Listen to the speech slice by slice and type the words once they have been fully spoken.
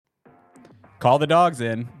Call the dogs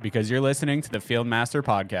in because you're listening to the Fieldmaster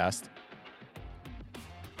Podcast.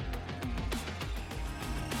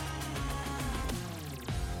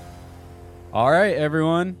 All right,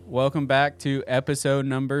 everyone. Welcome back to episode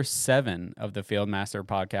number 7 of the Fieldmaster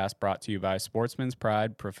Podcast, brought to you by Sportsman's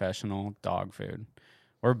Pride Professional Dog Food.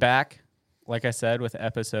 We're back, like I said, with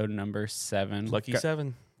episode number 7. Lucky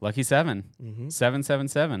 7. Lucky 7. Mm-hmm.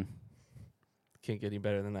 777. Can't get any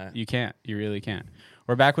better than that. You can't. You really can't.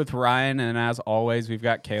 We're back with Ryan, and as always, we've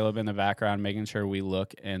got Caleb in the background making sure we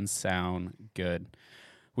look and sound good.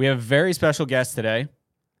 We have a very special guest today.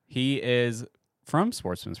 He is from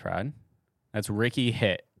Sportsman's Pride. That's Rickie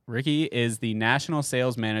Hitt. Rickie is the National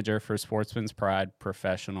Sales Manager for Sportsman's Pride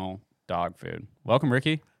Professional Dog Food. Welcome,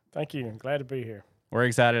 Rickie. Thank you. I'm glad to be here. We're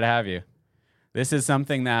excited to have you. This is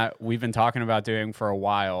something that we've been talking about doing for a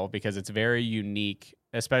while because it's very unique,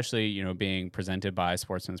 especially, being presented by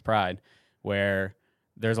Sportsman's Pride, where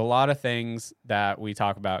there's a lot of things that we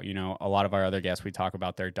talk about. A lot of our other guests, we talk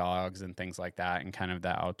about their dogs and things like that and kind of the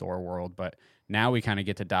outdoor world. But now we kind of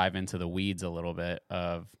get to dive into the weeds a little bit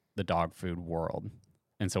of the dog food world.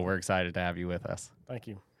 And so we're excited to have you with us. Thank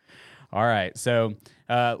you. All right. So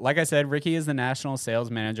like I said, Rickie is the National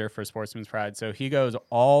Sales Manager for Sportsman's Pride. So he goes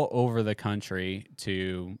all over the country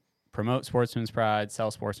to promote Sportsman's Pride,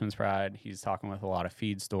 sell Sportsman's Pride. He's talking with a lot of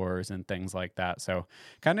feed stores and things like that. So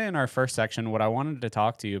kind of in our first section, what I wanted to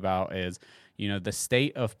talk to you about is, the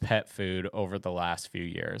state of pet food over the last few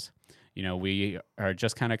years. We are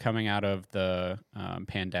just kind of coming out of the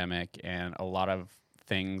pandemic, and a lot of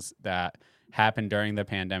things that happened during the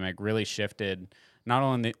pandemic really shifted not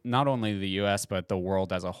only the U.S. but the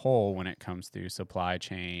world as a whole when it comes to supply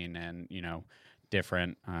chain and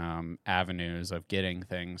different avenues of getting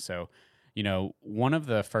things. So one of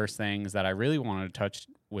the first things that I really wanted to touch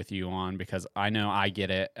with you on, because I know I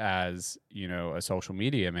get it as a social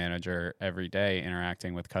media manager every day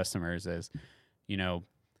interacting with customers, is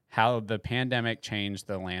how the pandemic changed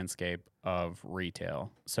the landscape of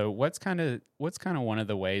retail. So what's kind of one of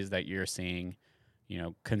the ways that you're seeing,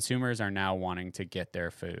 consumers are now wanting to get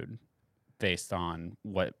their food based on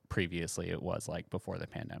what previously it was like before the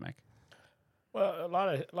pandemic? Well,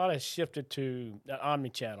 a lot has shifted to the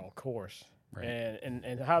omni-channel, of course, right.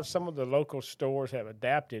 and how some of the local stores have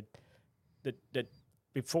adapted. That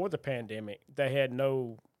before the pandemic, they had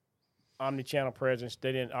no omni-channel presence.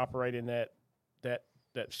 They didn't operate in that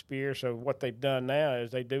sphere. So what they've done now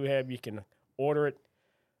is they do have, you can order it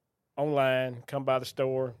online, come by the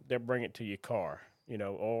store, they'll bring it to your car,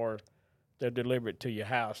 or they'll deliver it to your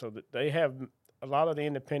house. So that they have, a lot of the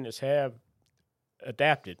independents have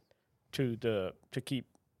adapted to keep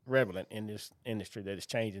relevant in this industry that is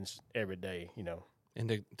changing every day,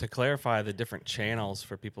 And to clarify the different channels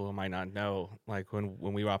for people who might not know, like when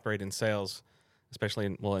we operate in sales, especially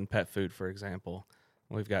in pet food, for example,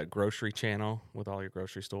 we've got grocery channel with all your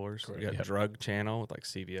grocery stores. Correct. We got drug channel with like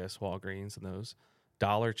CVS, Walgreens, and those.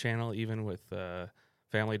 Dollar channel, even with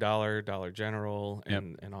Family Dollar, Dollar General,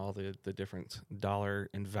 and all the different dollar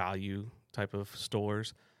and value type of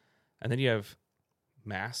stores. And then you have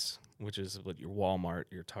mass, which is what your Walmart,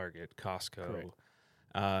 your Target, Costco,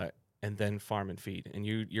 and then farm and feed. And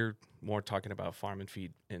you're more talking about farm and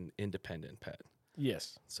feed and independent pet.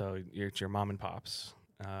 Yes. So it's your mom and pops.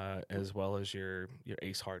 As well as your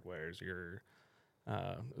Ace Hardwares,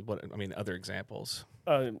 other examples.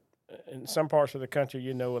 In some parts of the country,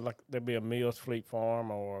 like there'll be a Mills Fleet Farm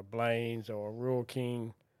or Blaine's or Rural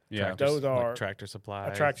King. Yeah, those are like Tractor Supply.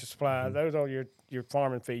 Tractor Supply. Mm-hmm. Those are your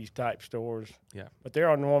farm and feed type stores. Yeah, but there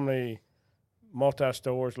are normally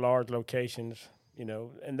multi-stores, large locations.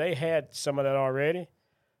 And they had some of that already,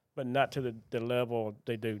 but not to the level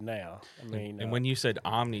they do now. And when you said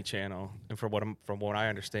omni-channel, and from what I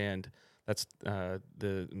understand, that's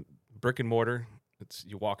the brick and mortar. It's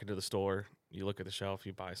you walk into the store, you look at the shelf,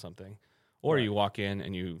 you buy something, or you walk in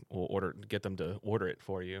and you will get them to order it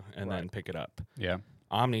for you and then pick it up. Yeah.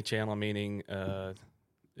 Omni-channel meaning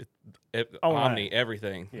omni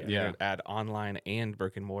everything. Yeah. Add online and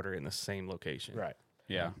brick and mortar in the same location. Right.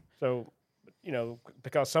 Yeah. So,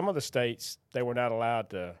 because some of the states, they were not allowed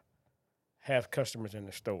to have customers in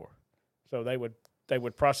the store. So they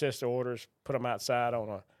would process the orders, put them outside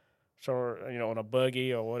on a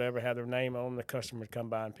buggy or whatever, have their name on them. The customers come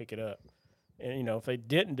by and pick it up. And, if they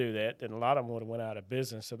didn't do that, then a lot of them would have went out of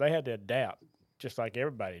business. So they had to adapt, just like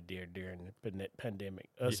everybody did during the pandemic,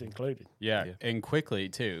 us included. Yeah, and quickly,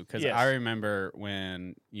 too, because I remember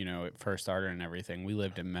when, it first started and everything, we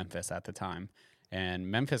lived in Memphis at the time.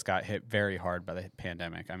 And Memphis got hit very hard by the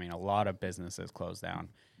pandemic. I mean, a lot of businesses closed down.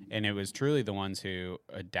 And it was truly the ones who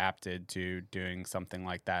adapted to doing something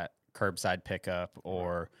like that curbside pickup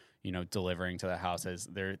or delivering to the houses.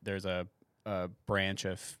 There's a branch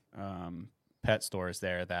of pet stores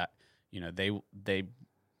there that they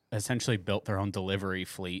essentially built their own delivery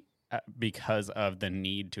fleet because of the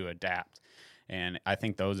need to adapt. And I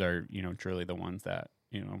think those are truly the ones that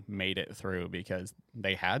made it through because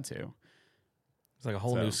they had to. It's like a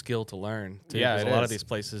whole new skill to learn too. Yeah, a lot of these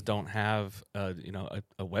places don't have a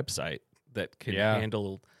website that can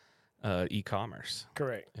handle e-commerce.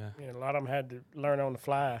 Correct. Yeah. A lot of them had to learn on the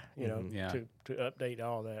fly, to update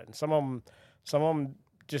all that. And some of them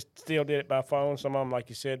just still did it by phone. Some of them, like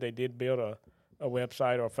you said, they did build a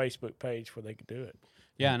website or a Facebook page where they could do it.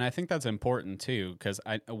 Yeah, and I think that's important too because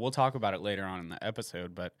we'll talk about it later on in the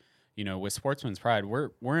episode. But with Sportsman's Pride,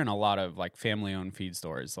 we're in a lot of like family-owned feed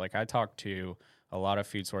stores. Like I talk to a lot of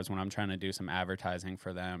feed stores when I'm trying to do some advertising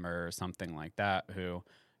for them or something like that. Who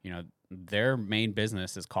their main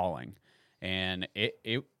business is calling, and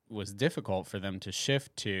it was difficult for them to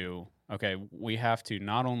shift to, okay, we have to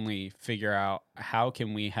not only figure out how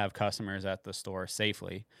can we have customers at the store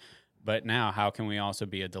safely, but now how can we also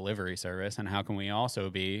be a delivery service and how can we also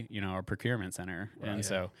be, a procurement center? Right. And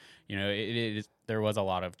so, there was a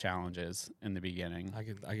lot of challenges in the beginning.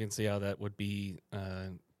 I can see how that would be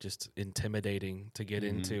just intimidating to get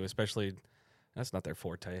into, especially that's not their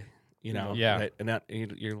forte. Yeah. And that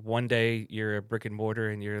you're one day you're a brick and mortar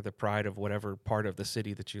and you're the pride of whatever part of the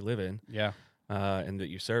city that you live in. Yeah. And that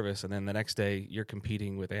you service, and then the next day you're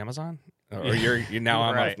competing with Amazon, or you're now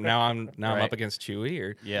I'm Right. I'm up against Chewy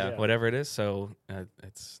or whatever it is. So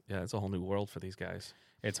it's a whole new world for these guys.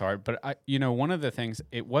 It's hard, but one of the things,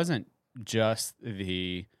 it wasn't just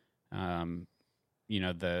the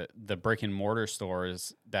the brick and mortar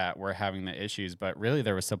stores that were having the issues, but really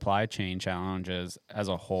there was supply chain challenges as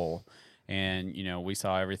a whole. And, we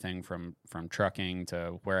saw everything from trucking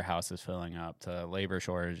to warehouses filling up to labor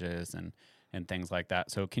shortages and things like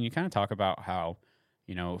that. So can you kind of talk about how,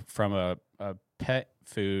 from a pet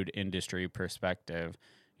food industry perspective,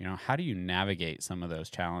 how do you navigate some of those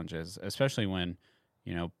challenges, especially when,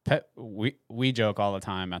 we joke all the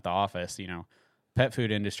time at the office, pet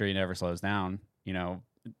food industry never slows down.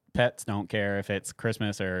 Pets don't care if it's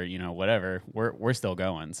Christmas or, whatever, we're still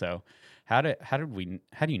going. So how do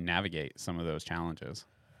you navigate some of those challenges?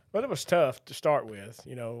 Well, it was tough to start with,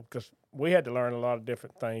 because we had to learn a lot of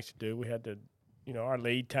different things to do. We had to, our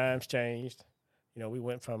lead times changed. We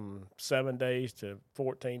went from 7 days to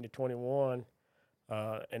 14 to 21.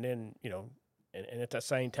 And then, and at that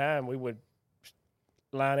same time, we would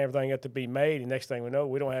line everything up to be made. And next thing we know,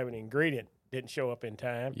 we don't have any ingredient. Didn't show up in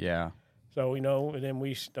time. Yeah. So, and then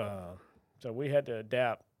we had to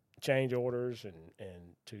adapt, change orders and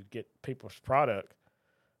to get people's product.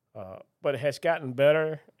 But it has gotten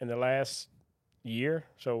better in the last year.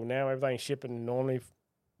 So now everything's shipping normally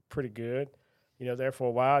pretty good. There for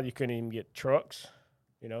a while you couldn't even get trucks.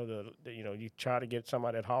 You try to get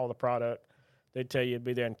somebody to haul the product, they'd tell you it'd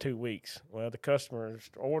be there in 2 weeks. Well, the customer's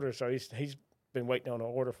order, so he's been waiting on an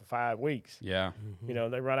order for 5 weeks. Yeah.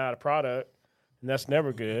 They run out of product, and that's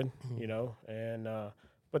never good. And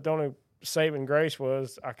but the only saving grace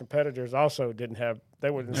was our competitors also didn't have. They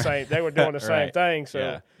were the same. They were doing the same thing. So.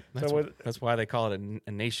 Yeah. That's why they call it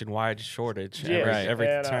a nationwide shortage. Yes,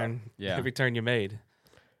 every turn you made.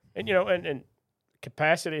 And and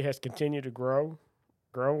capacity has continued to grow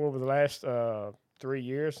over the last 3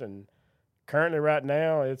 years, and currently right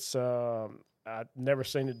now it's I've never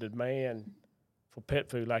seen a demand for pet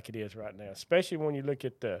food like it is right now. Especially when you look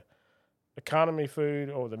at the economy food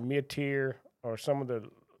or the mid tier or some of the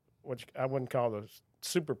I wouldn't call the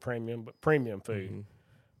super premium, but premium food. Mm-hmm.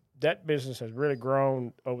 That business has really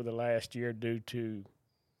grown over the last year due to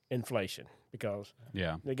inflation because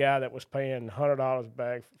the guy that was paying $100 a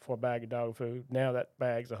bag for a bag of dog food, now that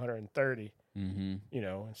bag's $130. Mm-hmm.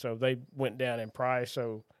 And so they went down in price.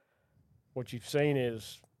 So what you've seen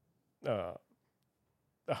is a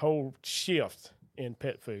whole shift in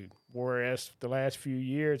pet food, whereas the last few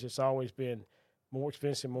years it's always been more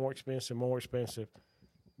expensive.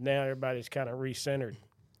 Now everybody's kind of recentered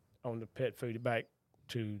on the pet food back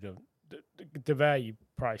to the value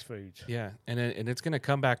price foods. Yeah, and it's going to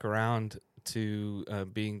come back around to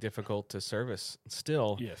being difficult to service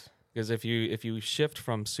still. Yes, because if you shift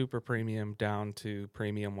from super premium down to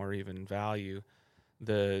premium or even value,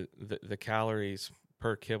 the calories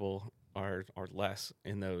per kibble are less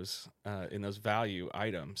in those value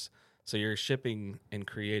items. So you're shipping and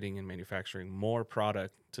creating and manufacturing more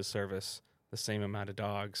product to service the same amount of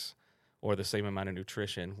dogs or the same amount of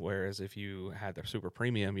nutrition, whereas if you had the super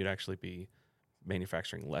premium, you'd actually be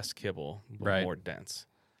manufacturing less kibble, but more dense.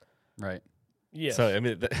 Right. Yes. So I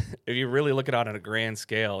mean, if you really look at it on a grand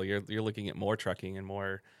scale, you're looking at more trucking and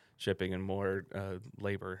more shipping and more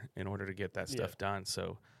labor in order to get that stuff done.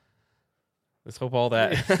 So let's hope all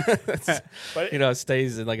that But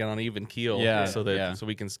stays in like on an even keel. Yeah, So that yeah. so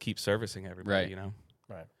we can keep servicing everybody. Right. You know.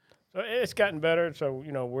 Right. So it's gotten better. So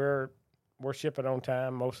we're shipping on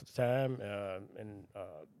time most of the time,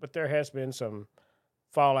 but there has been some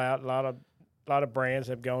fallout. A lot of brands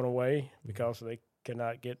have gone away because they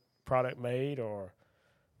cannot get product made,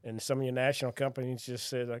 and some of your national companies just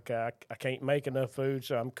said, okay, I can't make enough food,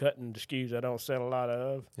 so I'm cutting the SKUs I don't sell a lot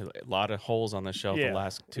of. A lot of holes on the shelf the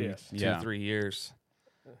last 2-3 years,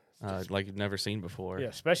 like you've never seen before. Yeah,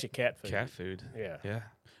 especially cat food. Cat food. Yeah.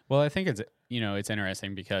 Well, I think it's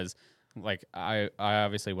interesting because like I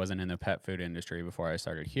obviously wasn't in the pet food industry before I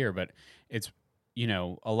started here, but it's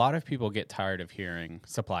a lot of people get tired of hearing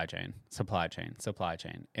supply chain.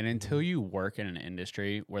 And until you work in an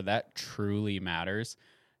industry where that truly matters,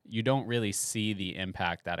 you don't really see the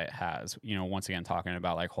impact that it has. Once again, talking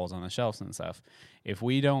about like holes on the shelves and stuff. If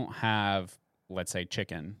we don't have, let's say,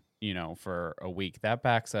 chicken, for a week, that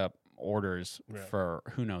backs up orders for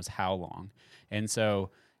who knows how long. And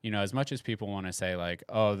so, as much as people want to say like,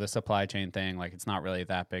 oh, the supply chain thing, like it's not really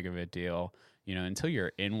that big of a deal, until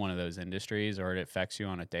you're in one of those industries or it affects you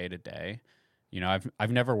on a day to day.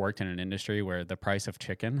 I've never worked in an industry where the price of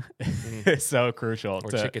chicken is so crucial,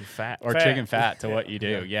 or chicken fat, chicken fat to what you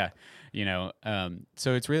do. Yeah.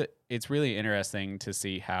 So it's really interesting to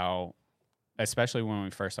see how, especially when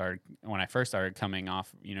I first started coming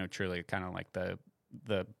off, truly kind of like the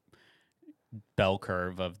bell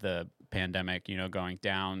curve of the pandemic, going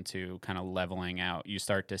down to kind of leveling out, you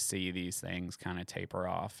start to see these things kind of taper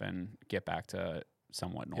off and get back to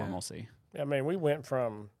somewhat normalcy. I mean, we went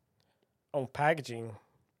from, on packaging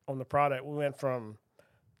on the product, we went from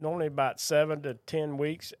normally about 7 to 10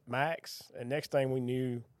 weeks max, and next thing we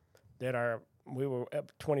knew that we were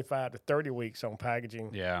up 25 to 30 weeks on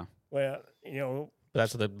packaging. Yeah. Well,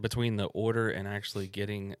 that's between the order and actually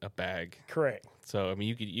getting a bag. Correct. So I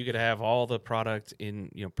mean, you could have all the product in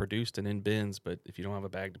produced and in bins, but if you don't have a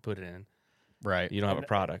bag to put it in, right, you don't have a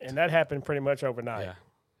product. And that happened pretty much overnight.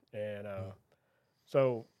 Yeah. And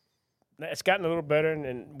so it's gotten a little better,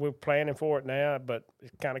 and we're planning for it now. But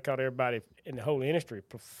it kind of caught everybody in the whole industry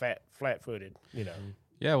flat-footed.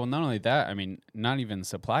 Yeah. Well, not only that, I mean, not even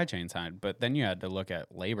supply chain side, but then you had to look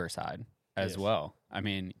at labor side as well. I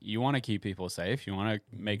mean, you want to keep people safe. You want to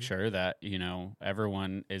make sure that,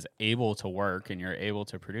 everyone is able to work and you're able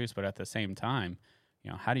to produce. But at the same time,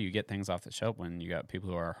 how do you get things off the shelf when you got people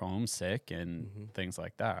who are home sick and things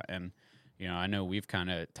like that? And, I know we've kind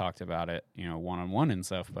of talked about it, one-on-one and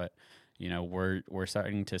stuff, but, we're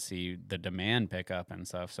starting to see the demand pick up and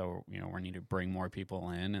stuff. So, we need to bring more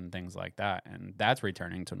people in and things like that. And that's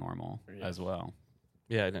returning to normal as well.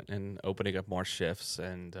 Yeah, and opening up more shifts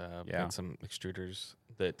and some extruders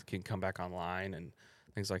that can come back online and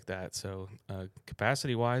things like that. So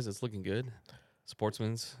capacity-wise, it's looking good.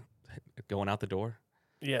 Sportsman's going out the door.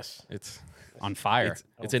 Yes. It's on fire.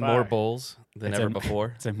 It's in more bowls than ever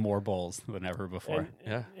before. It's in more bowls than ever before.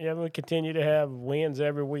 And, we continue to have wins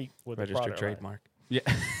every week with registered the trademark. Yeah.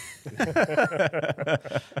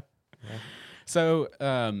 So,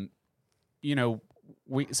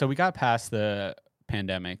 we got past the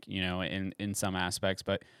pandemic, in some aspects,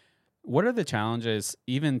 but what are the challenges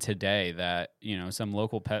even today that, some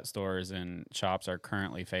local pet stores and shops are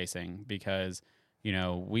currently facing? Because,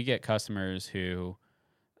 we get customers who,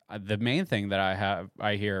 the main thing that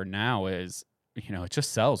I hear now is, it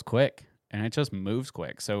just sells quick and it just moves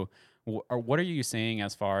quick. So what are you seeing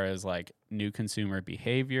as far as like new consumer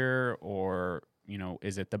behavior, or,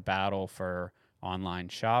 is it the battle for online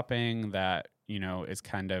shopping that, is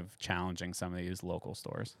kind of challenging some of these local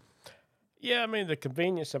stores? Yeah, I mean, the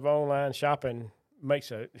convenience of online shopping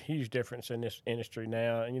makes a huge difference in this industry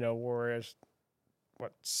now. Whereas,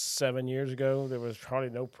 7 years ago, there was hardly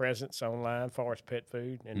no presence online as far as pet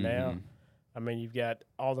food. And now, I mean, you've got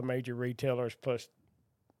all the major retailers plus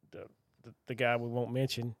the guy we won't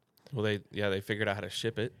mention. Well, they figured out how to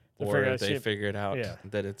ship it, or they figured out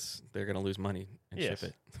that they're going to lose money and ship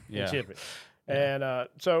it. Yeah, ship it. And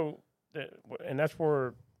and that's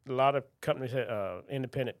where a lot of companies,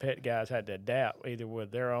 independent pet guys, had to adapt either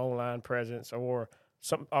with their online presence or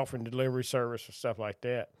some offering delivery service or stuff like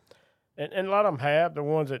that. And a lot of them have. The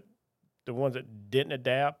ones that didn't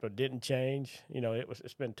adapt or didn't change,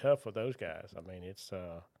 it's been tough for those guys. I mean, it's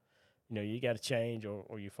you got to change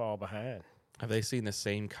or you fall behind. Have they seen the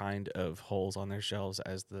same kind of holes on their shelves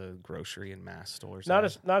as the grocery and mass stores? Not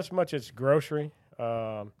as much as grocery.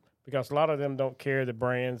 Because a lot of them don't carry the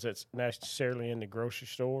brands that's necessarily in the grocery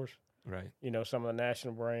stores. Right. Some of the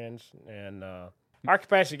national brands. And our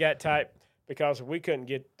capacity got tight because we couldn't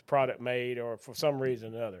get the product made or for some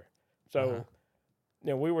reason or another. So,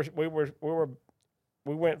 we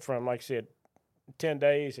went from, like I said, 10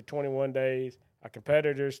 days to 21 days. Our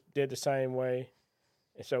competitors did the same way.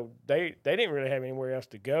 And so they didn't really have anywhere else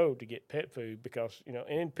to go to get pet food because,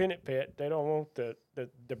 independent pet, they don't want the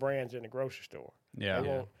brands in the grocery store.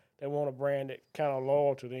 Yeah. They want a brand that kind of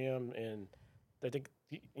loyal to them, and that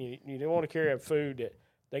you don't want to carry a food that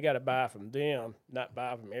they got to buy from them, not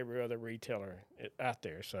buy from every other retailer out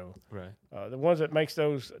there. So the ones that makes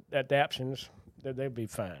those adaptations, they'll be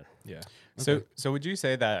fine. Yeah. Okay. So would you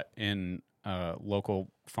say that in local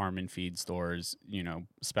farm and feed stores,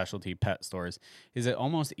 specialty pet stores, is it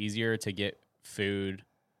almost easier to get food?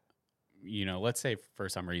 Let's say for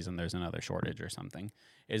some reason there's another shortage or something.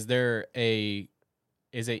 Is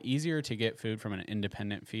it easier to get food from an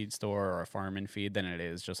independent feed store or a farm and feed than it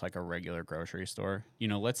is just like a regular grocery store?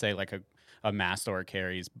 Let's say like a mass store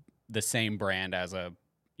carries the same brand as a,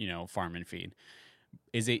 farm and feed.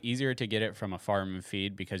 Is it easier to get it from a farm and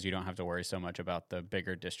feed because you don't have to worry so much about the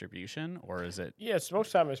bigger distribution, or is it? Yes, most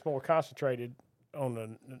of the time it's more concentrated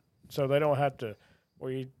so they don't have to,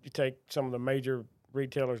 where you take some of the major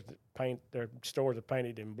retailers that paint their stores are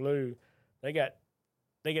painted in blue, they get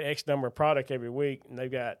X number of product every week, and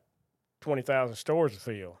they've got 20,000 stores to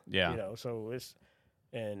fill. Yeah. So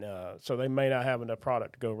so they may not have enough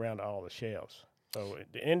product to go around to all the shelves. So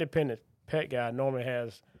the independent pet guy normally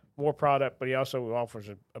has more product, but he also offers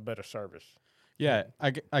a better service. Yeah,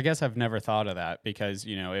 I guess I've never thought of that because,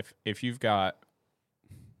 if you've got,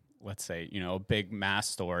 let's say, a big mass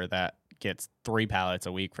store that gets 3 pallets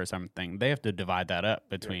a week for something, they have to divide that up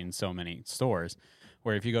between so many stores.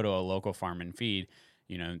 Where if you go to a local farm and feed,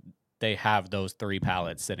 they have those 3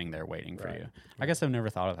 pallets sitting there waiting for you. I guess I've never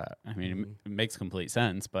thought of that. I mean, it makes complete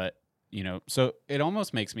sense, but, so it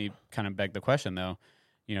almost makes me kind of beg the question, though,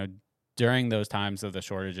 during those times of the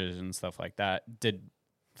shortages and stuff like that, did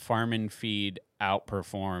farm and feed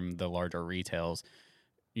outperform the larger retails,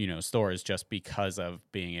 stores just because of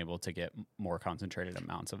being able to get more concentrated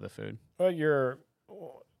amounts of the food? Well, your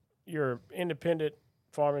independent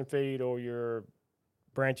farm and feed or your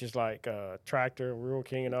branches like Tractor, Rural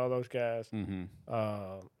King, and all those guys, and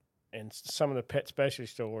some of the pet specialty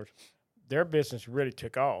stores, their business really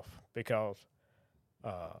took off because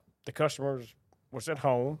the customers was at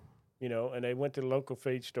home, and they went to the local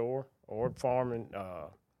feed store or farm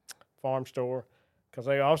store because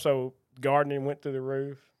they also gardening went through the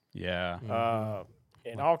roof. Yeah.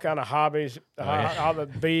 And all kind of hobbies, all the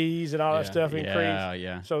bees and all that stuff increased.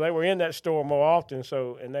 Yeah. So they were in that store more often.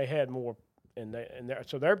 And they had more,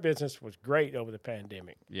 so their business was great over the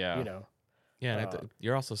pandemic. Yeah. Yeah, and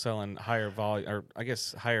you're also selling higher volume, or I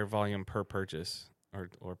guess higher volume per purchase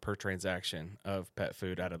or per transaction of pet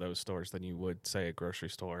food out of those stores than you would, say, a grocery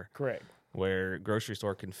store. Correct. Where a grocery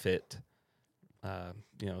store can fit,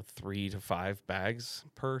 3 to 5 bags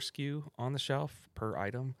per SKU on the shelf per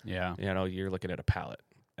item. Yeah. You're looking at a pallet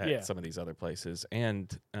at some of these other places.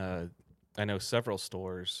 And I know several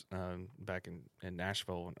stores back in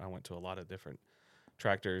Nashville. I went to a lot of different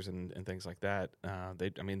Tractors and things like that.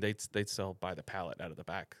 They'd sell by the pallet out of the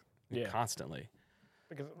back constantly.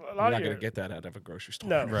 Because you're not going to get that out of a grocery store.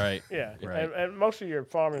 No. Right. Yeah. Right. And most of your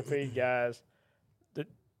farm and feed guys,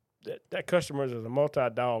 that customers is a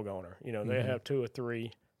multi-dog owner. They have 2 or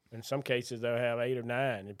 3. In some cases, they'll have 8 or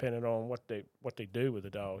 9, depending on what they do with the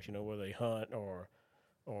dogs. Whether they hunt or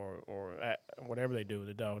whatever they do with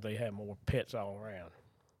the dogs. They have more pets all around.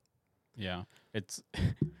 Yeah. It's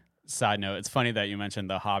side note. It's funny that you mentioned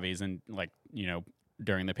the hobbies and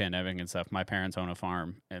during the pandemic and stuff. My parents own a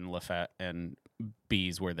farm in Lafayette, and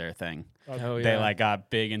bees were their thing. Oh, yeah. They got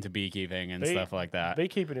big into beekeeping and stuff like that.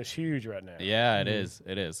 Beekeeping is huge right now. Yeah, it is.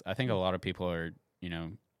 It is. I think a lot of people are,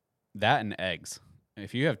 that and eggs.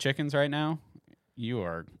 If you have chickens right now, you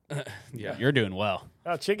are, you're doing well.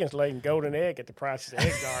 Chickens laying golden egg at the prices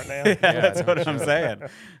eggs are now. That's what I'm saying.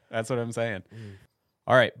 That's what I'm saying.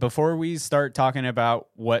 All right. Before we start talking about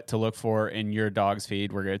what to look for in your dog's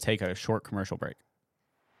feed, we're going to take a short commercial break.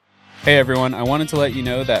 Hey everyone, I wanted to let you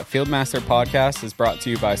know that Fieldmaster Podcast is brought to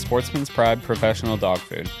you by Sportsman's Pride Professional Dog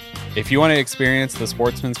Food. If you want to experience the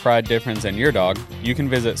Sportsman's Pride difference in your dog, you can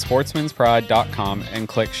visit sportsmanspride.com and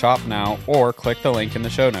click Shop Now or click the link in the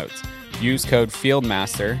show notes. Use code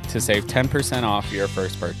FIELDMASTER to save 10% off your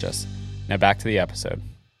first purchase. Now back to the episode.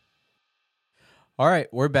 All right,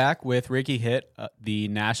 we're back with Rickie Hitt, the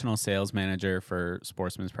National Sales Manager for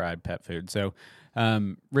Sportsman's Pride Pet Food. So,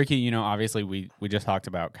 Rickie, obviously we just talked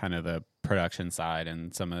about kind of the production side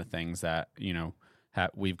and some of the things that,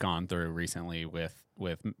 we've gone through recently with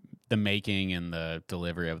the making and the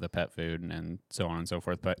delivery of the pet food and so on and so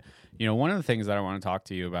forth. But, one of the things that I want to talk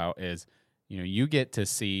to you about is, you get to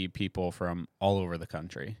see people from all over the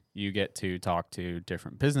country. You get to talk to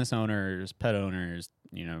different business owners, pet owners,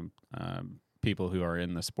 people who are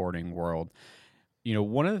in the sporting world.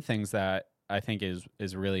 One of the things that I think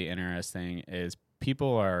is really interesting is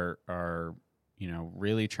people are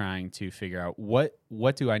really trying to figure out what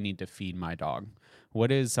do I need to feed my dog?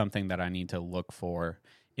 What is something that I need to look for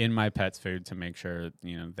in my pet's food to make sure,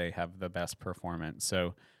 they have the best performance?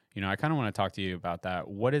 So, I kind of want to talk to you about that.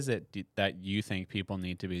 What is it that you think people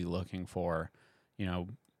need to be looking for,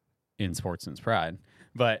 in Sportsman's Pride,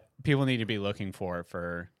 but people need to be looking for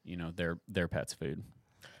their pet's food?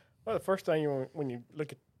 Well, the first thing when you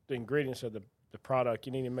look at the ingredients of the product,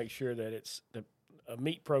 you need to make sure that a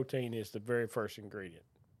meat protein is the very first ingredient,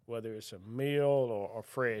 whether it's a meal or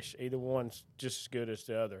fresh. Either one's just as good as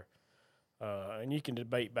the other. And you can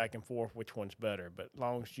debate back and forth which one's better, but as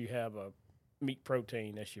long as you have a meat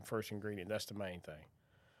protein, that's your first ingredient. That's the main thing.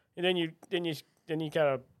 And then you kind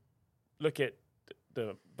of look at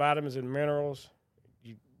the vitamins and minerals.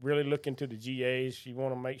 You really look into the GAs. You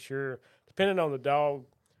want to make sure, depending on the dog,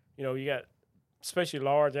 you got especially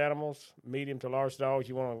large animals, medium to large dogs.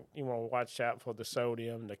 You want to watch out for the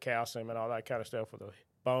sodium, the calcium, and all that kind of stuff for the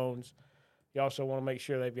bones. You also want to make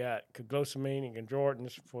sure they've got glucosamine and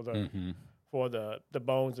chondroitins for the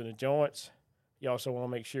bones and the joints. You also want to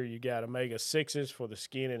make sure you got omega-6s for the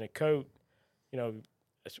skin and the coat,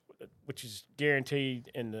 which is guaranteed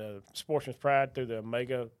in the Sportsman's Pride through the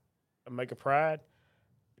Omega Pride.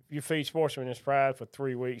 If you feed Sportsman's Pride for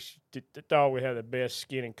 3 weeks, the dog will have the best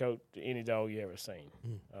skin and coat to any dog you ever seen.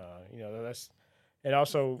 That's, and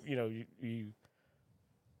also,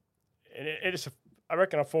 it's I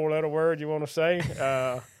reckon a 4-letter word you want to say.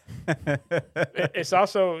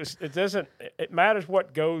 It matters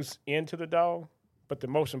what goes into the dog, but the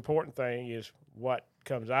most important thing is what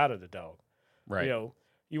comes out of the dog. Right.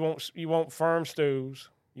 You want firm stews.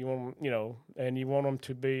 You want and you want them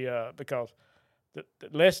to be because the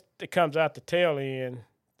less that comes out the tail end,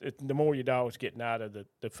 the more your dog's getting out of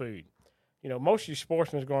the food. Most of your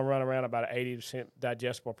sportsmen is going to run around about an 80%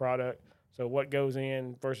 digestible product. So what goes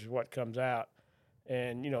in versus what comes out,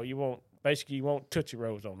 and you want Tootsie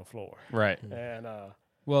Rolls on the floor. Right.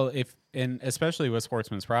 And especially with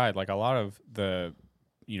Sportsman's Pride, like a lot of the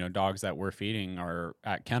dogs that we're feeding are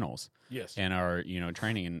at kennels. Yes. And are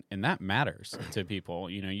training, and that matters to people.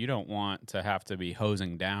 You don't want to have to be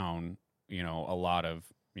hosing down a lot of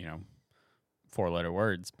 4-letter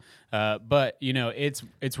words, but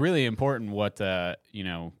it's really important what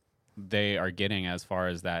they are getting as far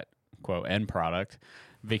as that quote end product.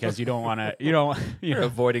 Because you don't want to, You're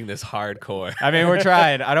avoiding this hardcore. I mean, we're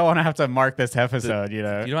trying. I don't want to have to mark this episode, You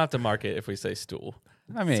don't have to mark it if we say stool.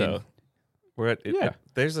 I mean, so we're at,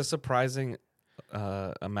 there's a surprising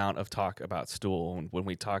amount of talk about stool when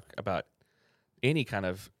we talk about any kind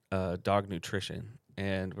of dog nutrition,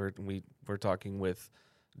 and we're talking with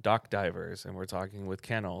dock divers, and we're talking with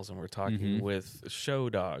kennels, and we're talking with show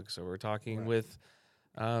dogs, or we're talking with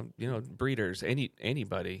breeders,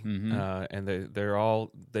 anybody, and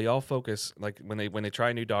they all focus, like when they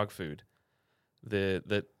try new dog food,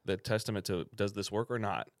 the testament to does this work or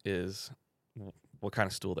not is what kind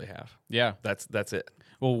of stool they have. Yeah, that's it.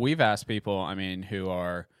 Well, we've asked people, I mean, who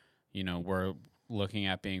are we're looking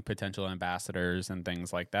at being potential ambassadors and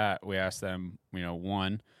things like that. We asked them,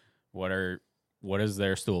 one, what does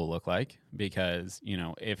their stool look like? Because,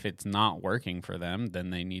 if it's not working for them,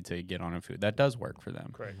 then they need to get on a food that does work for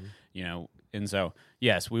them. Correct. And so,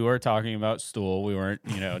 yes, we were talking about stool. We weren't,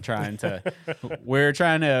 trying to, we're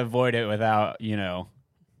trying to avoid it without,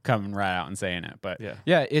 coming right out and saying it. But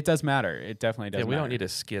yeah, it does matter. It definitely does matter. We don't need to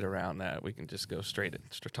skid around that. We can just go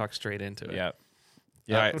talk straight into it. Yeah.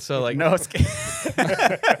 All right, so like no skidding.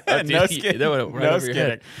 No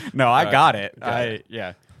skidding. No, I got it.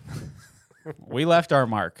 Yeah. We left our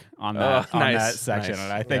mark on that that section,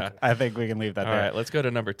 and I think we can leave that there. All right, let's go to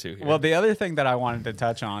number 2 here. Well, the other thing that I wanted to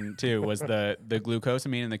touch on too was the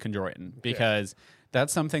glucosamine and the chondroitin, because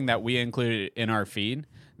that's something that we included in our feed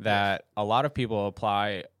that a lot of people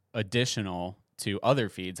apply additional to other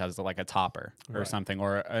feeds as like a topper or something,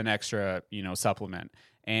 or an extra supplement.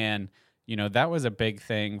 And that was a big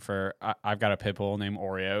thing for. I've got a pit bull named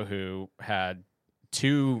Oreo who had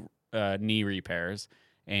 2 knee repairs.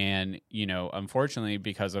 And, unfortunately,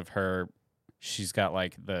 because of her, she's got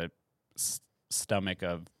like the stomach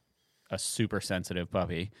of a super sensitive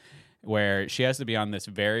puppy, where she has to be on this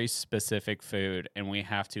very specific food. And we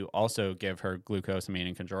have to also give her glucosamine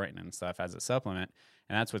and chondroitin and stuff as a supplement.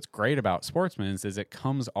 And that's what's great about Sportsman's is it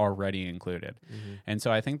comes already included. And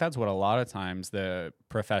so I think that's what a lot of times the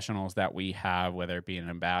professionals that we have, whether it be an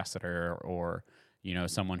ambassador or, you know,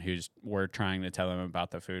 someone we're trying to tell them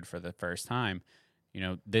about the food for the first time, you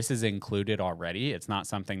know, this is included already. It's not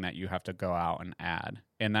something that you have to go out and add.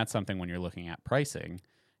 And that's something when you're looking at pricing,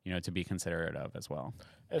 you know, to be considerate of as well.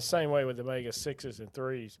 It's the same way with omega-6s and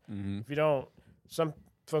 3s. If you don't, some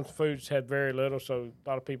foods have very little, so a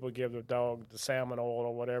lot of people give their dog the salmon oil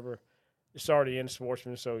or whatever. It's already in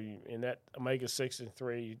Sportsman, so in that omega-6 and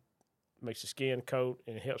 3 makes the skin coat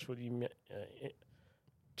and it helps with you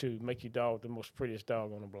to make your dog the most prettiest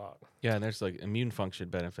dog on the block. Yeah, and there's like immune function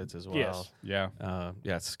benefits as well. Yes.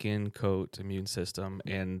 Yeah, skin, coat, immune system,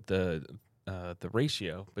 and the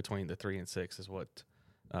ratio between the 3 and 6 is what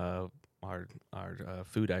our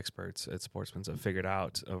food experts at Sportsman's have figured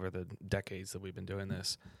out over the decades that we've been doing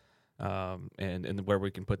this, and where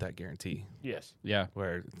we can put that guarantee. Yes. Yeah.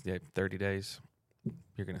 Where 30 days,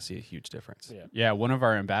 you're going to see a huge difference. Yeah, one of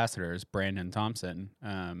our ambassadors, Brandon Thompson,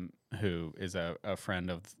 who is a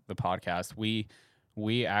friend of the podcast,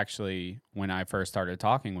 we actually, when I first started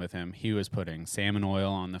talking with him, he was putting salmon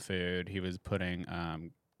oil on the food. He was putting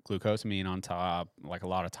glucosamine on top, like a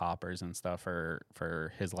lot of toppers and stuff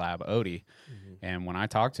for his lab, Odie. And when I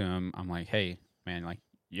talked to him, I'm like, hey, man, like,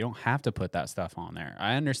 you don't have to put that stuff on there.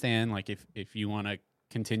 I understand, like, if you want to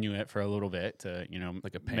continue it for a little bit to, you know,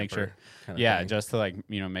 Like a pamper make sure, kind of thing. just to, like,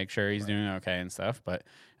 you know, make sure he's doing okay and stuff. But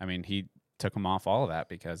I mean, he took him off all of that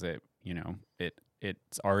because it, you know,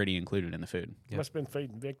 it's already included in the food. Must have been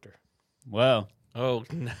feeding Victor. Well, Oh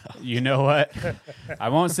no! you know what? I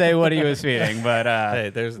won't say what he was feeding, but Hey,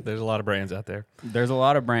 there's a lot of brands out there. there's a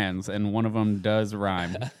lot of brands, and one of them does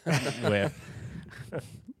rhyme with.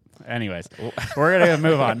 Anyways, we're gonna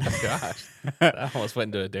move on. Gosh, I almost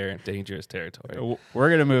went into a dangerous territory. We're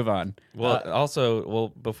gonna move on.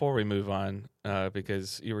 Well, before we move on,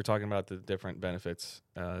 because you were talking about the different benefits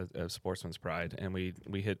of Sportsman's Pride, and we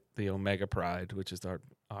hit the Omega Pride, which is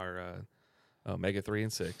our omega 3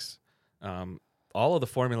 and 6. All of the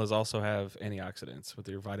formulas also have antioxidants with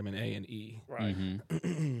your vitamin A and E, Right.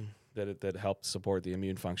 that help support the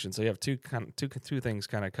immune function. So you have two things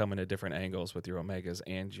kind of coming at different angles with your omegas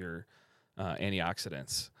and your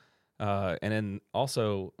antioxidants. And then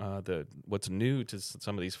also what's new to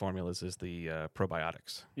some of these formulas is the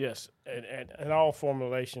probiotics. Yes, and all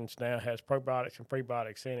formulations now has probiotics and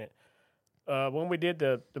prebiotics in it. When we did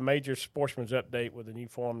the major Sportsman's update with the new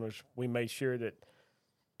formulas, we made sure that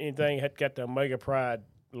anything had got the Omega Pride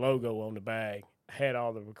logo on the bag had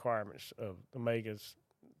all the requirements of the omegas,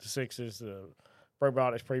 the 6s, the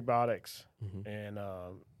probiotics, prebiotics, and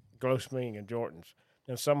glucosamine and Jordan's.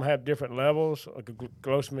 And some have different levels of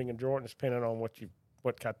glucosamine and Jordan's depending on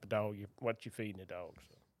what kind of dog what you're feeding the dog.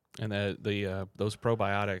 So. And those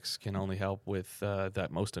probiotics can only help with that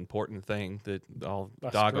most important thing that all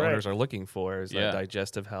That's dog correct. owners are looking for is Yeah.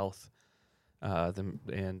 digestive health, and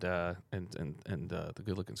the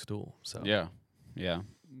good looking stool. So Yeah.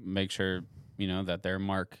 Make sure you know that their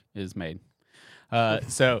mark is made.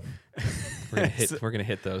 So we're gonna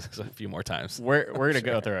hit those a few more times. we're gonna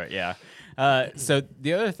go through it. Yeah. So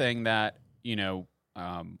the other thing that you know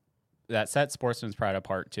that sets Sportsman's Pride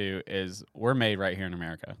apart too is we're made right here in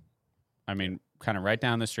America. I mean, kind of right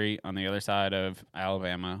down the street on the other side of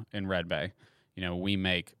Alabama in Red Bay. You know, we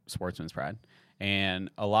make Sportsman's Pride, and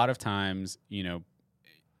a lot of times, you know,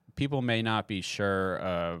 people may not be sure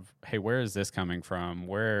of, hey, where is this coming from?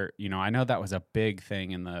 Where, you know, I know that was a big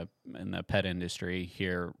thing in the pet industry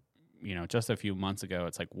here, you know, just a few months ago.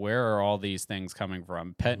 It's like, where are all these things coming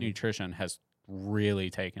from? Pet nutrition has really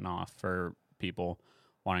taken off for people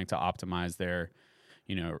wanting to optimize their,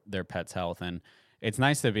 you know, their pet's health. And it's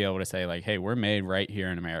nice to be able to say, like, hey, we're made right here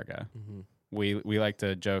in America. We like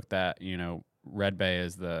to joke that, you know, Red Bay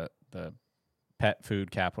is the pet food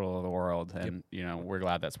capital of the world, and you know, we're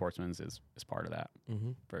glad that Sportsman's is part of that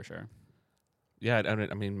for sure. Yeah,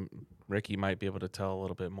 I mean, Rickie might be able to tell a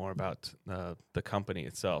little bit more about the company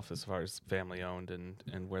itself as far as family owned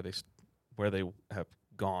and where they have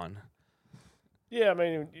gone. Yeah, I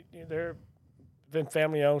mean, they're been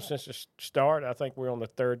family owned since the start. I think we're on the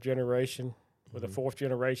 3rd generation with the 4th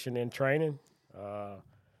generation in training.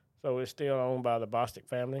 So it's still owned by the Bostic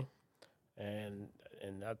family, and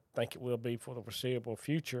I think it will be for the foreseeable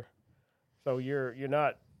future. So you're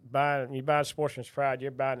not buying Sportsman's Pride.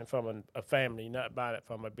 You're buying it from a family, you're not buying it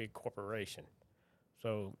from a big corporation.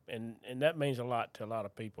 So and that means a lot to a lot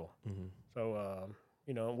of people. So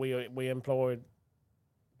you know, we employed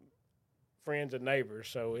friends and neighbors.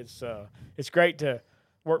 So it's great to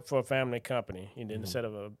work for a family company instead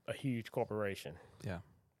of a huge corporation. Yeah.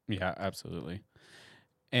 Yeah, absolutely.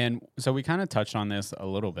 And so we kind of touched on this a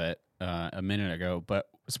little bit a minute ago, but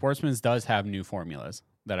Sportsman's does have new formulas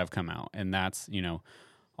that have come out, and that's,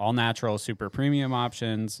 all natural super premium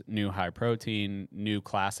options, new high protein, new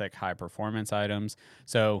classic high performance items.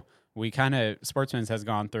 So Sportsman's has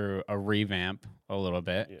gone through a revamp a little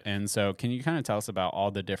bit. Yes. And so can you kind of tell us about all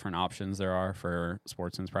the different options there are for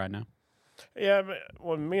Sportsman's Pride now? Yeah,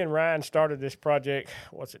 when me and Ryan started this project,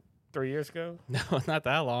 3 years ago? No, not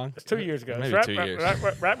that long. It's 2 years ago. Maybe It's 2 years.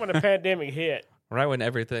 Right when the pandemic hit. Right when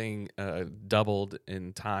everything doubled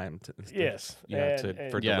in time. Yes.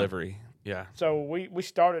 For delivery. Yeah. So we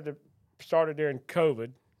started during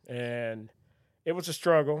COVID, and it was a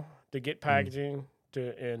struggle to get packaging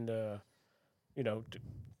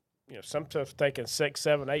some stuff's taking 6,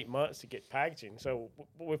 7, 8 months to get packaging. So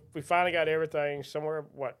we finally got everything somewhere.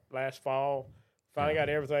 Last fall? Finally got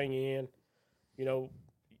everything in.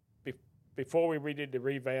 Before we redid the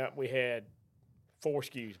revamp, we had 4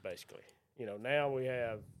 SKUs basically. Now we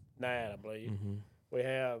have 9, I believe. Mm-hmm. We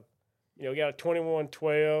have, we got a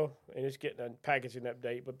 2112, and it's getting a packaging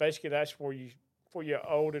update. But basically, that's for your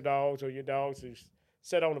older dogs or your dogs who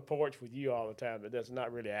sit on the porch with you all the time, but that's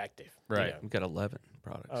not really active. Right. We've got 11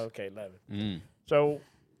 products. Oh, okay, 11. Mm. So,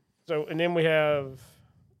 and then we have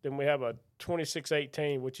a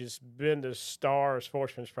 2618, which has been the star of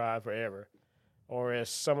Sportsman's Pride forever, or as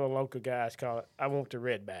some of the local guys call it, I want the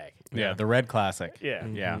red bag. Yeah, the Red Classic. Yeah.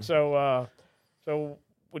 Mm-hmm. Yeah. So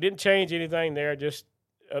we didn't change anything there, just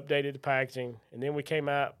updated the packaging. And then we came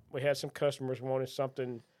out, we had some customers wanting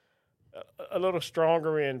something a little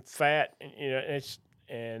stronger in fat,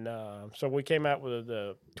 so we came out with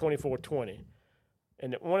the 2420.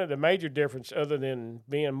 And one of the major difference, other than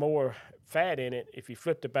being more fat in it, if you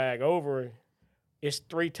flip the bag over, it's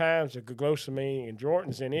 3 times the glucosamine and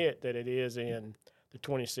Jordan's in it that it is in the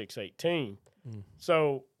 2618. Mm.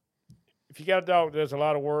 So if you got a dog that does a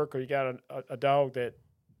lot of work, or you got a dog that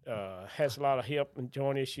has a lot of hip and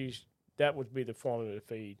joint issues, that would be the formula to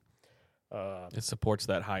feed. It supports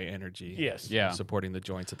that high energy. Yes. Yeah. Supporting the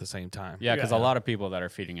joints at the same time. Yeah, because Yeah. a lot of people that are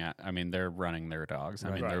feeding it, they're running their dogs.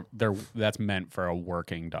 I mean, Right. they're that's meant for a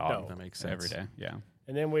working dog. No. That makes sense. Every day. Yeah.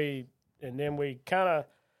 And then we kind of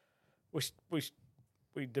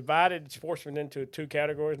we divided Sportsman into 2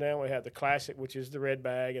 categories now. We have the classic, which is the red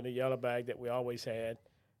bag, and the yellow bag that we always had.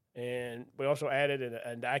 And we also added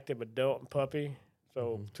an active adult and puppy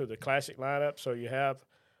to the classic lineup. So you have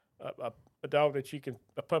a dog that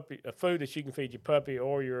a food that you can feed your puppy,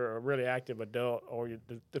 or you're a really active adult, or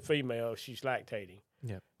the female, she's lactating.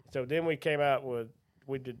 Yep. So then we came out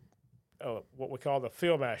we did what we call the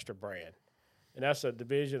Fieldmaster brand. And that's a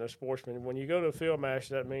division of Sportsman. When you go to the Fieldmaster,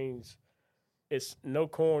 that means it's no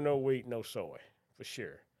corn, no wheat, no soy, for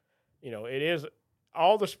sure. It is,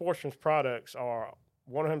 all the Sportsman's products are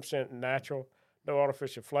 100% natural, no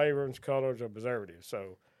artificial flavorings, colors, or preservatives.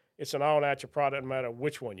 So it's an all-natural product no matter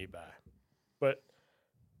which one you buy. But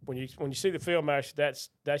when you see the Fieldmaster,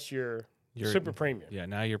 that's your super premium. Yeah,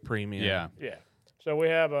 now you're premium. Yeah. Yeah. So we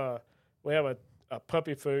have a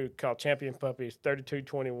puppy food called Champion Puppy. It's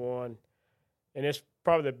 3221, and it's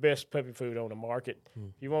probably the best puppy food on the market.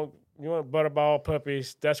 If you want butterball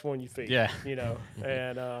puppies, that's one you feed. Yeah.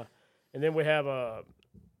 And then we have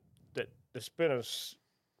that's been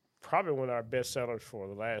probably one of our best sellers for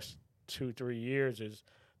the last 2-3 years is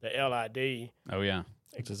the LID. Oh yeah.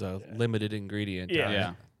 Which is a limited ingredient. Yeah.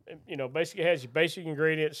 diet. Yeah. Basically it has your basic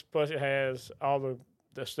ingredients, plus it has all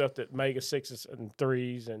the stuff that omega-6s and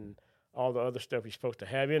 3s and all the other stuff you're supposed to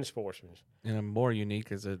have in Sportsman's. And a more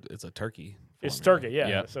unique is it's a turkey. It's formula. turkey, yeah.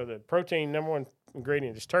 Yep. So the protein number 1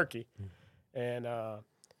 ingredient is turkey, and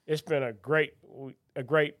it's been a great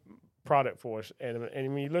product for us. And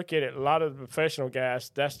when you look at it, a lot of the professional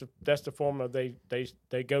guys, that's the formula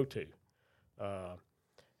they go to.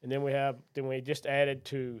 And then we just added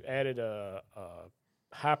a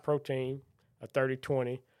high protein, a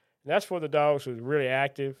 30-20. And that's for the dogs who's really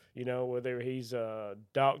active, whether he's a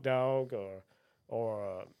dog or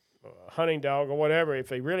a hunting dog or whatever. If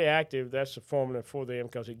they're really active, that's the formula for them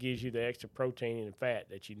because it gives you the extra protein and fat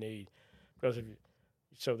that you need,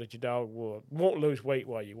 so that your dog won't lose weight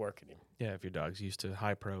while you're working him. Yeah, if your dog's used to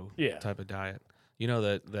high pro Yeah. type of diet.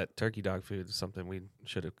 That turkey dog food is something we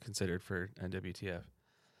should have considered for NWTF.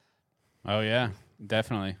 Oh yeah.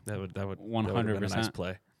 Definitely. That would 100%. a nice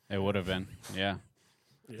play. It would have been. Yeah.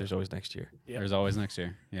 Yeah. There's always next year. Yeah. There's always next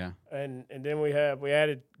year. Yeah. And then we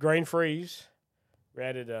added grain freeze, we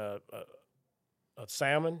added a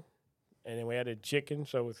salmon, and then we added chicken.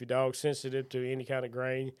 So if your dog's sensitive to any kind of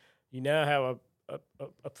grain, you now have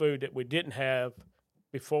a food that we didn't have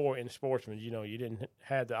before in Sportsman. You didn't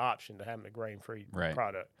have the option to have a grain free Right.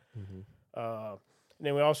 product. Mm-hmm. And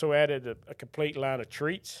then we also added a complete line of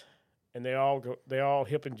treats, and they all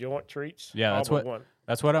hip and joint treats. Yeah, that's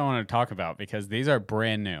that's what I want to talk about, because these are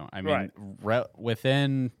brand new. I mean,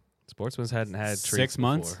 within Sportsman's hadn't had 6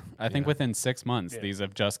 months. before. I think within 6 months, these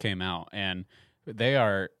have just came out, and they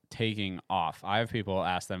are taking off. I have people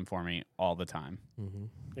ask them for me all the time. Mm-hmm.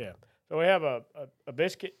 Yeah. So we have a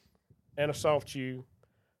biscuit and a soft chew.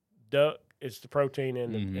 Duck is the protein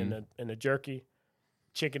in the jerky.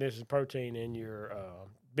 Chicken is the protein in your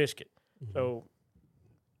biscuit. Mm-hmm. So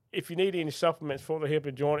if you need any supplements for the hip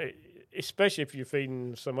and joint, especially if you're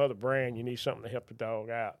feeding some other brand, you need something to help the dog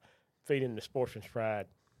out. Feeding the Sportsman's Pride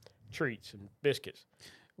treats and biscuits.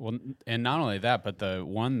 Well, and not only that, but the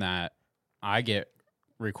one that I get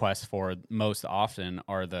requests for most often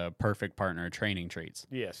are the Perfect Partner training treats.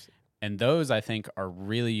 Yes. And those, I think, are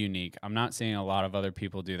really unique. I'm not seeing a lot of other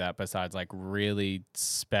people do that besides like really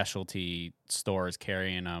specialty stores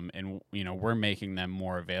carrying them. And, we're making them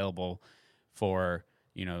more available for,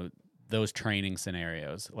 those training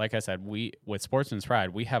scenarios. Like I said, with Sportsman's Pride,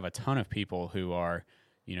 we have a ton of people who are,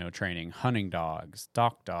 training hunting dogs,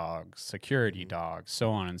 dock dogs, security dogs, so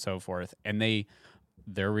on and so forth. And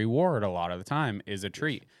their reward a lot of the time is a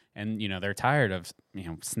treat. And, they're tired of,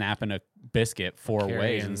 snapping a biscuit four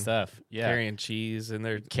ways and stuff. Yeah. Carrying cheese in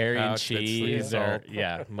their Carrying cheese or,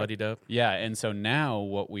 muddied up. Yeah. And so now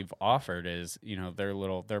what we've offered is,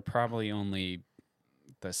 they're probably only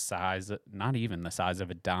the size, not even the size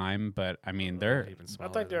of a dime, but I mean, they're even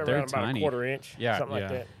smaller. I think they're than around that. about a quarter inch, something like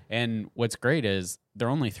that. And what's great is they're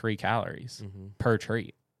only 3 calories per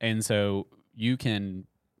treat. And so you can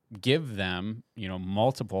give them,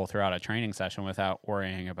 multiple throughout a training session without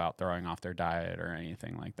worrying about throwing off their diet or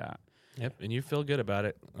anything like that. Yep, and you feel good about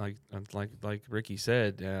it. Like Rickie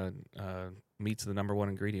said, meat's the number one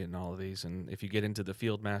ingredient in all of these. And if you get into the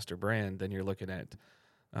Field Master brand, then you're looking at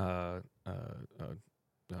kind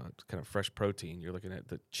of fresh protein. You're looking at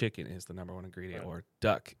the chicken is the number one ingredient, or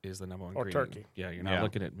duck is the number one ingredient. Or turkey. Yeah, you're not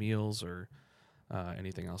looking at meals or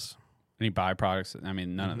anything else. Any byproducts? I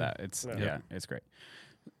mean, none of that. It's it's great.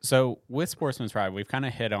 So with Sportsman's Pride, we've kind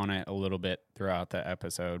of hit on it a little bit throughout the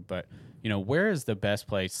episode, but where is the best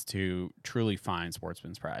place to truly find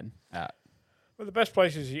Sportsman's Pride at? Well, the best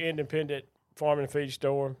place is your independent farm and feed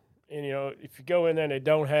store. And if you go in there and they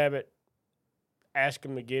don't have it, ask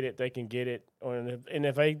them to get it. They can get it. And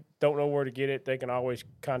if they don't know where to get it, they can always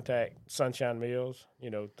contact Sunshine Mills,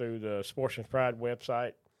 through the Sportsman's Pride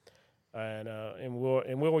website, and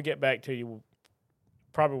we'll get back to you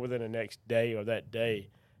probably within the next day or that day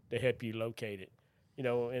to help you locate it.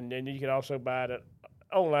 And then you can also buy it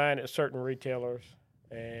online at certain retailers.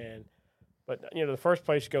 But the first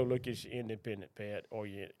place to go look is your independent pet or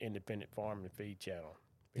your independent farm and feed channel,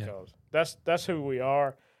 because that's who we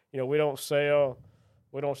are. We don't sell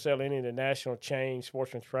any of the national chain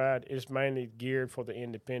Sportsman's Pride. It's mainly geared for the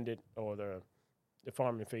independent or the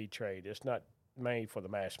farm and feed trade. It's not made for the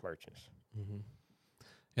mass merchants. Mm-hmm.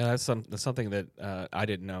 Yeah, that's something that I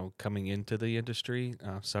didn't know coming into the industry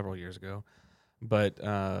several years ago. But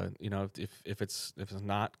if it's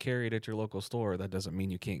not carried at your local store, that doesn't mean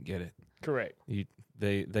you can't get it. Correct.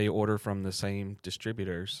 They order from the same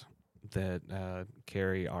distributors that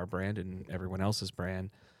carry our brand and everyone else's brand,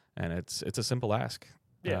 and it's a simple ask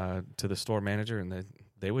to the store manager, and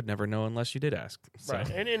they would never know unless you did ask. So. Right,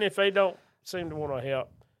 and if they don't seem to want to help,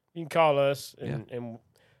 you can call us, and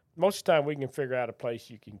most of the time we can figure out a place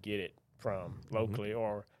you can get it from locally,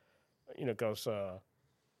 or because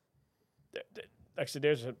like I said,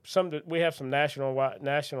 there's we have some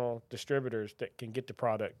national distributors that can get the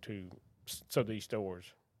product to these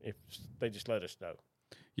stores if they just let us know.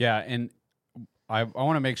 Yeah, and I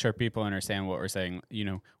want to make sure people understand what we're saying.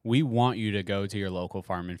 We want you to go to your local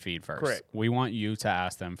farm and feed first. Correct. We want you to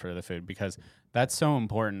ask them for the food, because that's so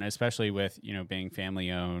important, especially with being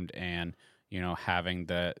family owned and having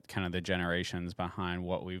the kind of the generations behind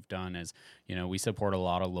what we've done is, we support a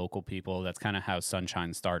lot of local people. That's kind of how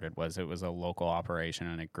Sunshine started. It was a local operation,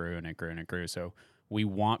 and it grew and it grew and it grew. So we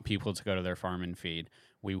want people to go to their farm and feed.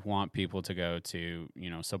 We want people to go to,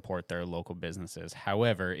 support their local businesses.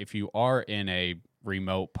 However, if you are in a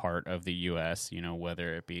remote part of the U.S.,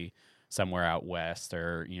 whether it be somewhere out west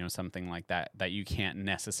or, something like that you can't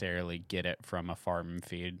necessarily get it from a farm and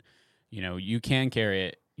feed, you can carry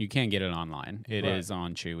it. You can get it online. It is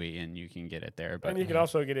on Chewy, and you can get it there. But and you can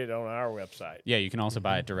also get it on our website. Yeah, you can also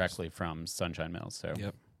buy it directly from Sunshine Mills. So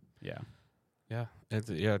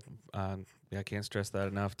I can't stress that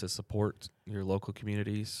enough. To support your local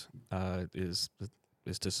communities is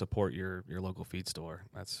to support your local feed store.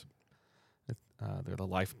 They're the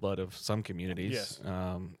lifeblood of some communities,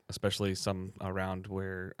 Yes. Especially some around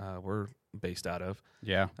where we're based out of.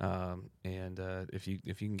 Yeah. And if you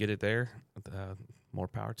can get it there, more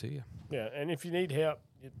power to you. Yeah, and if you need help,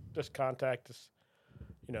 just contact us.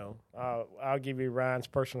 I'll give you Ryan's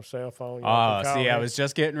personal cell phone. Oh, see, I was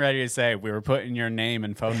just getting ready to say we were putting your name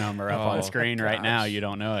and phone number up on screen right now. You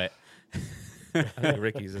don't know it. I think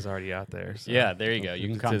Rickie's is already out there. So yeah, there you go. You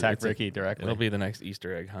can contact Rickie directly. It'll be the next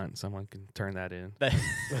Easter egg hunt. Someone can turn that in,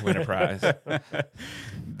 win a prize.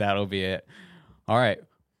 That'll be it. All right.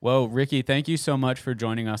 Well, Rickie, thank you so much for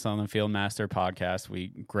joining us on the Fieldmaster podcast.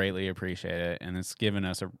 We greatly appreciate it, and it's given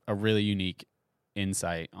us a really unique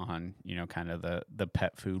insight on kind of the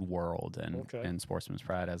pet food world and Sportsman's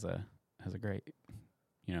Pride as a great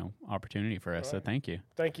opportunity for us. Right. So thank you.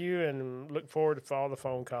 Thank you, and look forward to all the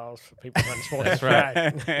phone calls for people hunting Sportsman's Pride.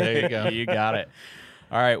 Right. There you go. You got it.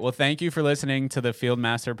 All right. Well, thank you for listening to the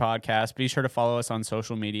Fieldmaster podcast. Be sure to follow us on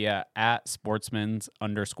social media at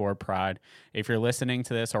sportsmans_pride. If you're listening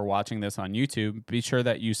to this or watching this on YouTube, be sure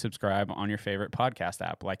that you subscribe on your favorite podcast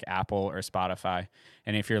app like Apple or Spotify.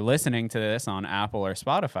 And if you're listening to this on Apple or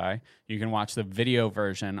Spotify, you can watch the video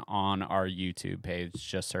version on our YouTube page.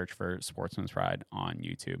 Just search for Sportsman's Pride on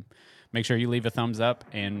YouTube. Make sure you leave a thumbs up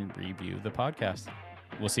and review the podcast.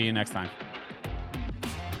 We'll see you next time.